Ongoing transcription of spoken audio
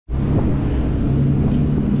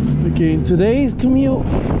Okay, in today's commute,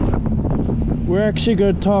 we're actually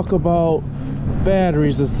going to talk about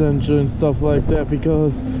batteries essentially and stuff like that,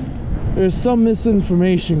 because there's some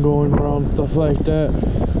misinformation going around, stuff like that,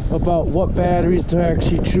 about what batteries to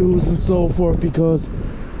actually choose and so forth, because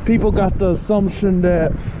people got the assumption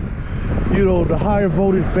that, you know, the higher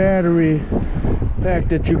voltage battery pack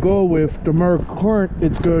that you go with, the more current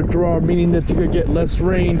it's going to draw, meaning that you're going to get less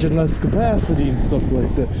range and less capacity and stuff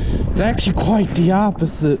like that. It's actually quite the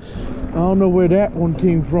opposite. I don't know where that one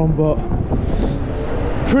came from, but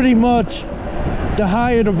pretty much the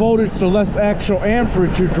higher the voltage, the less actual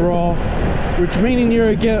amperage you draw, which meaning you're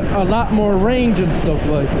going to get a lot more range and stuff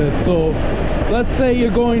like that. So let's say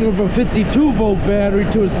you're going with a 52 volt battery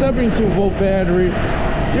to a 72 volt battery,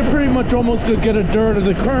 you're pretty much almost going to get a third of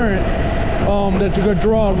the current that you're going to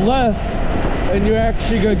draw less, and you're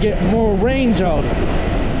actually going to get more range out of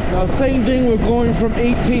it. Now, same thing with going from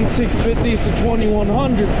 18650s to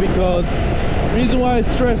 2100s, because the reason why I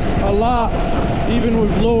stress a lot, even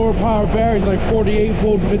with lower power batteries like 48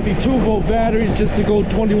 volt, 52 volt batteries, just to go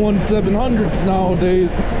 21700s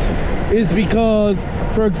nowadays, is because,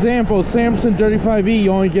 for example, Samsung 35E,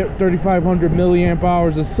 you only get 3500 milliamp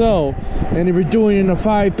hours of cell, and if you're doing it in a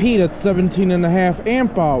 5P, that's 17.5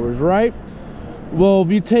 amp hours, right? Well,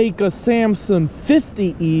 if you take a Samsung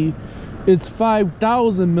 50E, it's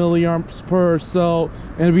 5000 milliamps per cell,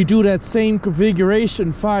 and if you do that same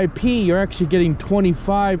configuration 5P, you're actually getting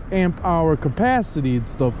 25 amp hour capacity and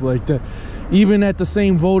stuff like that, even at the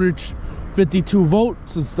same voltage, 52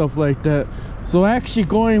 volts and stuff like that. So actually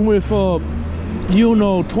going with you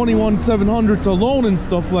know, 21700s alone and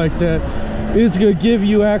stuff like that is going to give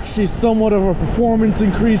you actually somewhat of a performance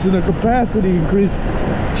increase and a capacity increase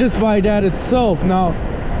just by that itself. Now,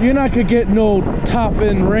 you're not going to get no top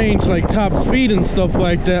end range like top speed and stuff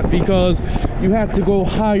like that, because you have to go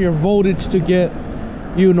higher voltage to get,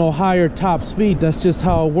 you know, higher top speed. That's just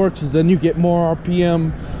how it works, is then you get more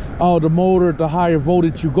RPM out of the motor the higher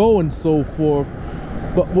voltage you go and so forth.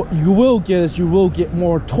 But what you will get is you will get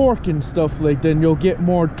more torque and stuff like that. And you'll get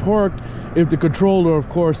more torque if the controller, of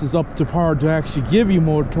course, is up to par to actually give you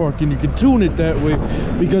more torque, and you can tune it that way,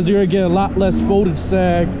 because you're gonna get a lot less voltage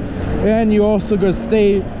sag, and you're also gonna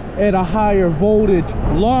stay at a higher voltage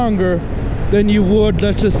longer than you would,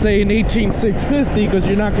 let's just say, in 18650, because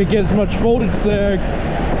you're not gonna get as much voltage sag,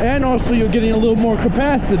 and also you're getting a little more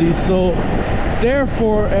capacity. So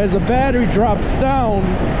therefore, as a battery drops down,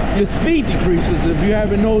 your speed decreases. If you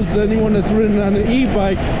haven't noticed, anyone that's ridden on an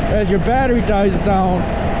e-bike, as your battery dies down,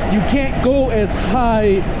 you can't go as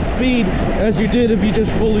high speed as you did if you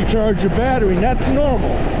just fully charge your battery, and that's normal,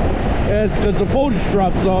 because the voltage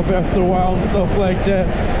drops off after a while and stuff like that.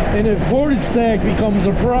 And if voltage sag becomes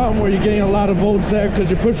a problem, where you're getting a lot of voltage sag because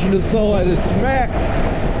you're pushing the cell at its max,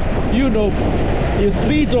 you know, your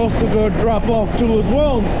speed's also going to drop off too as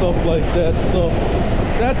well and stuff like that. So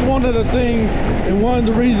that's one of the things, and one of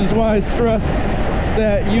the reasons why I stress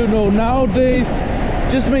that, you know, nowadays,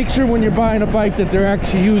 just make sure when you're buying a bike that they're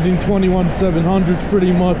actually using 21700s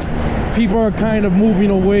pretty much. People are kind of moving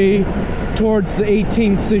away towards the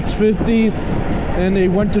 18650s, and they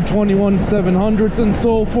went to 21700s and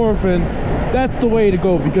so forth, and that's the way to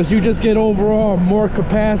go, because you just get overall more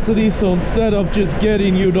capacity. So instead of just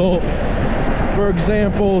getting, you know, for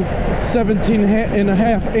example,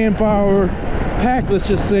 17.5 amp hour pack, let's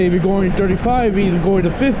just say, if you're going 35Es and going to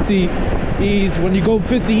 50Es, when you go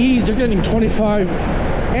 50Es, you're getting 25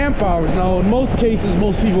 amp hours. Now, in most cases,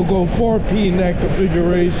 most people go 4P in that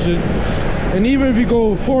configuration, and even if you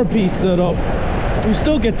go 4P setup, you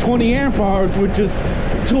still get 20 amp hours, which is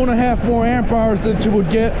 2.5 more amp hours than you would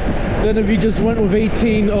get than if you just went with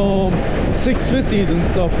 18 650s and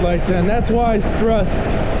stuff like that. And that's why I stress,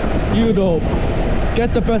 you know,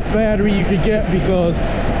 get the best battery you could get, because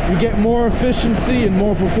you get more efficiency and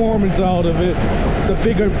more performance out of it the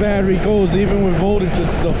bigger battery goes, even with voltage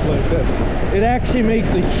and stuff like that. It actually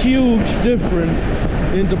makes a huge difference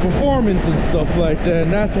in the performance and stuff like that,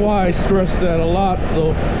 and that's why I stress that a lot.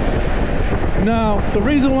 So now, the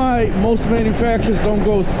reason why most manufacturers don't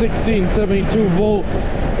go 16, 72 volt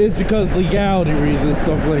is because legality reasons,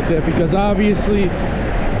 stuff like that, because obviously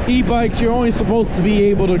e-bikes, you're only supposed to be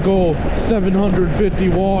able to go 750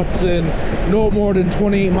 watts and no more than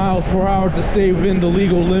 28 miles per hour to stay within the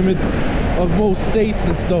legal limits of most states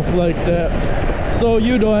and stuff like that. So,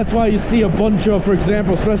 you know, that's why you see a bunch of, for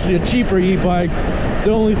example, especially the cheaper e-bikes,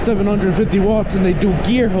 they're only 750 watts and they do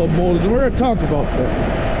gear hub motors, and we're going to talk about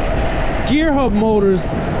that. Gear hub motors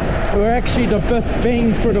are actually the best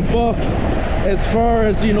bang for the buck as far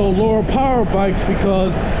as, you know, lower power bikes,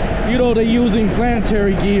 because, you know, they're using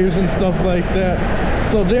planetary gears and stuff like that.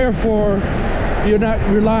 So therefore, you're not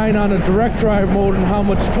relying on a direct drive motor and how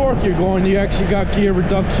much torque you're going. You actually got gear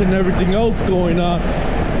reduction and everything else going on,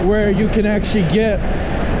 where you can actually get,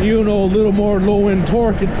 you know, a little more low-end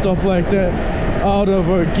torque and stuff like that out of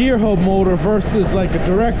a gear hub motor versus like a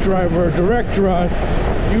direct drive or a direct drive.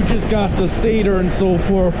 You just got the stator and so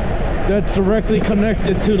forth that's directly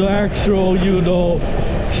connected to the actual, you know,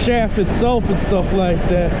 shaft itself and stuff like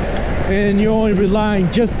that, and you're only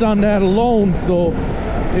relying just on that alone. So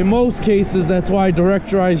in most cases, that's why direct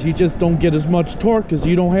drives, you just don't get as much torque, because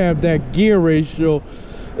you don't have that gear ratio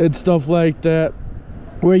and stuff like that,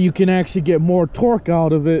 where you can actually get more torque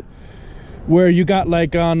out of it. Where you got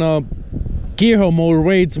like on a gear hub motor,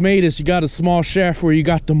 way it's made is you got a small shaft where you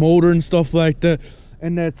got the motor and stuff like that,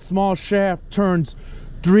 and that small shaft turns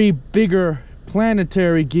 3 bigger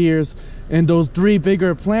planetary gears, and those 3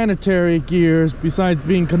 bigger planetary gears, besides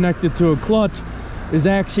being connected to a clutch, is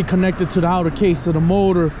actually connected to the outer case of the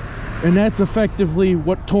motor, and that's effectively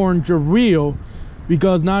what turns your reel,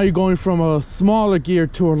 because now you're going from a smaller gear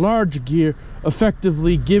to a larger gear,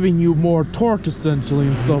 effectively giving you more torque essentially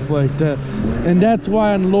and stuff like that. And that's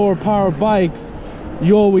why on lower power bikes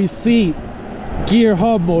you always see gear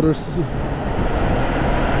hub motors.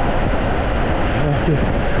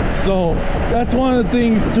 Okay, so that's one of the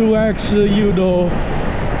things to actually, you know,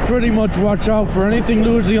 pretty much watch out for. Anything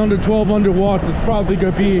usually under 1200 watts, it's probably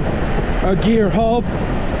gonna be a gear hub.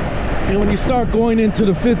 And when you start going into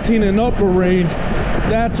the 15 and upper range,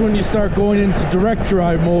 that's when you start going into direct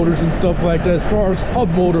drive motors and stuff like that, as far as hub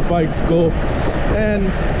motor bikes go. And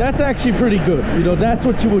that's actually pretty good. You know, that's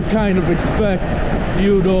what you would kind of expect,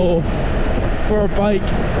 you know, for a bike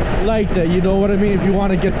like that. You know what I mean? If you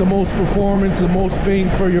want to get the most performance, the most bang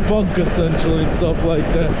for your buck essentially and stuff like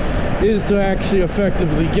that, is to actually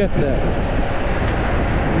effectively get that.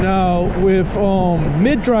 Now with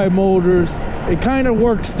mid-drive motors, it kind of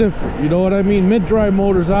works different. You know what I mean? Mid-drive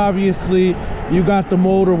motors, obviously you got the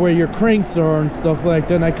motor where your cranks are and stuff like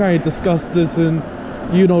that, and I kind of discussed this in,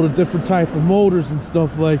 you know, the different type of motors and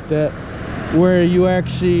stuff like that, where you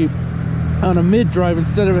actually on a mid-drive,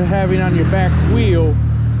 instead of having on your back wheel,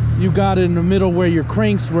 you got it in the middle where your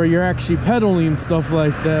cranks, where you're actually pedaling and stuff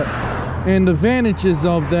like that. And the advantages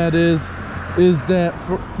of that is that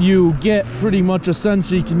you get pretty much,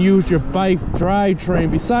 essentially you can use your bike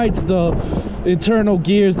drivetrain besides the internal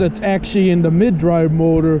gears that's actually in the mid-drive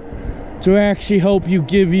motor to actually help you,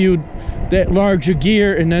 give you that larger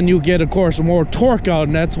gear, and then you get, of course, more torque out.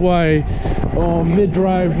 And that's why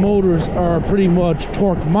mid-drive motors are pretty much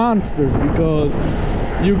torque monsters, because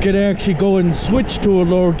you could actually go and switch to a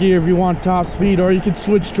lower gear if you want top speed, or you could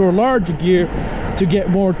switch to a larger gear to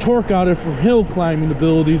get more torque out of it for hill climbing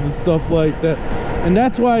abilities and stuff like that. And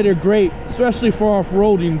that's why they're great, especially for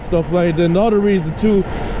off-roading and stuff like that. And the other reason too,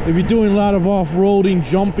 if you're doing a lot of off-roading,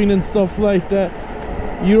 jumping and stuff like that,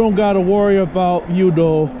 you don't got to worry about, you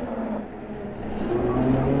know,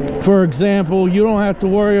 for example, you don't have to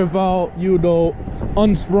worry about, you know,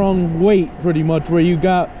 unsprung weight, pretty much, where you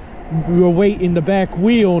got your weight in the back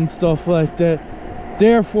wheel and stuff like that.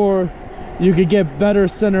 Therefore, you could get better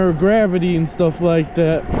center of gravity and stuff like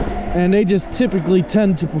that, and they just typically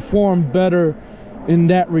tend to perform better in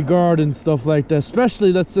that regard and stuff like that.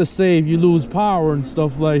 Especially, let's just say, if you lose power and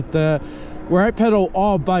stuff like that, where I pedal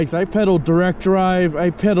all bikes. I pedal direct drive, I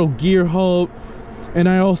pedal gear hub, and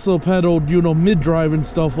I also pedaled, you know, mid-drive and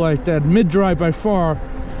stuff like that. Mid-drive by far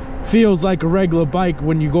feels like a regular bike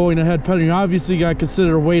when you're going ahead pedaling. Obviously, you gotta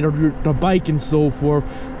consider the weight of the bike and so forth.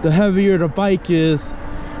 The heavier the bike is,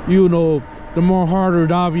 you know, the more harder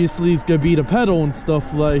it obviously is gonna be to pedal and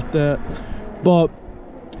stuff like that. But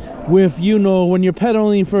with, you know, when you're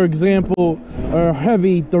pedaling, for example, a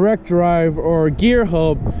heavy direct drive or a gear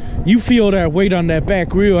hub, you feel that weight on that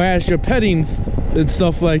back wheel as you're pedaling and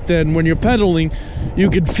stuff like that. And when you're pedaling, you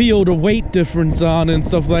can feel the weight difference on it and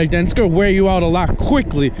stuff like that. And it's gonna wear you out a lot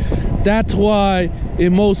quickly. That's why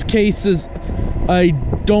in most cases I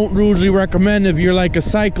don't usually recommend, if you're like a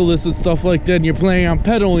cyclist and stuff like that and you're planning on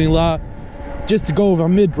pedaling a lot, just to go with a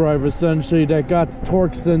mid-drive essentially that got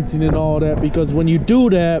torque sensing and all that. Because when you do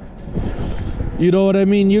that, you know what I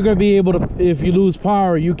mean, you're gonna be able to, if you lose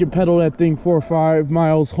power, you can pedal that thing 4 or 5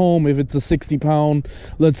 miles home if it's a 60-pound,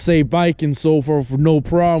 let's say, bike and so forth, for no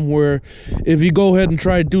problem. Where if you go ahead and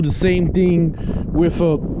try to do the same thing with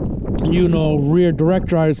a, you know, rear direct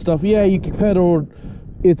drive stuff, yeah, you can pedal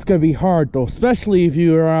it's gonna be hard though, especially if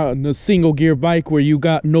you're on a single gear bike where you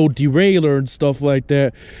got no derailleur and stuff like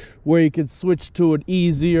that, where you can switch to an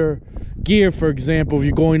easier gear. For example, if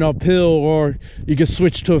you're going uphill, or you can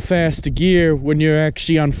switch to a faster gear when you're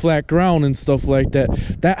actually on flat ground and stuff like that.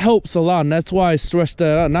 That helps a lot, and that's why I stress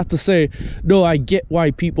that out. Not to say, no, I get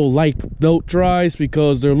why people like belt drives,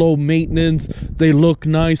 because they're low maintenance, they look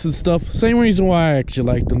nice and stuff. Same reason why I actually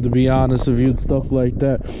like them, to be honest with you, and stuff like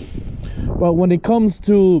that. But when it comes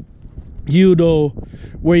to, you know,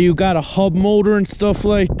 where you got a hub motor and stuff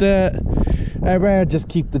like that, I'd rather just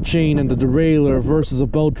keep the chain and the derailleur versus a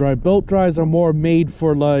belt drive. Belt drives are more made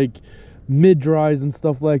for like mid drives and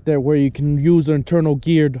stuff like that, where you can use an internal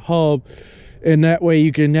geared hub, and that way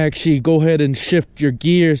you can actually go ahead and shift your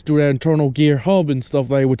gears through that internal gear hub and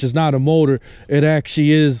stuff like that, which is not a motor. It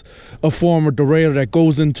actually is a form of derailleur that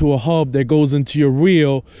goes into a hub that goes into your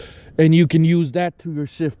wheel, and you can use that to your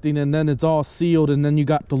shifting, and then it's all sealed, and then you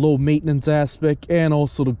got the low maintenance aspect and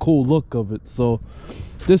also the cool look of it. So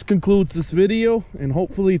this concludes this video, and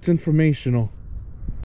hopefully it's informational.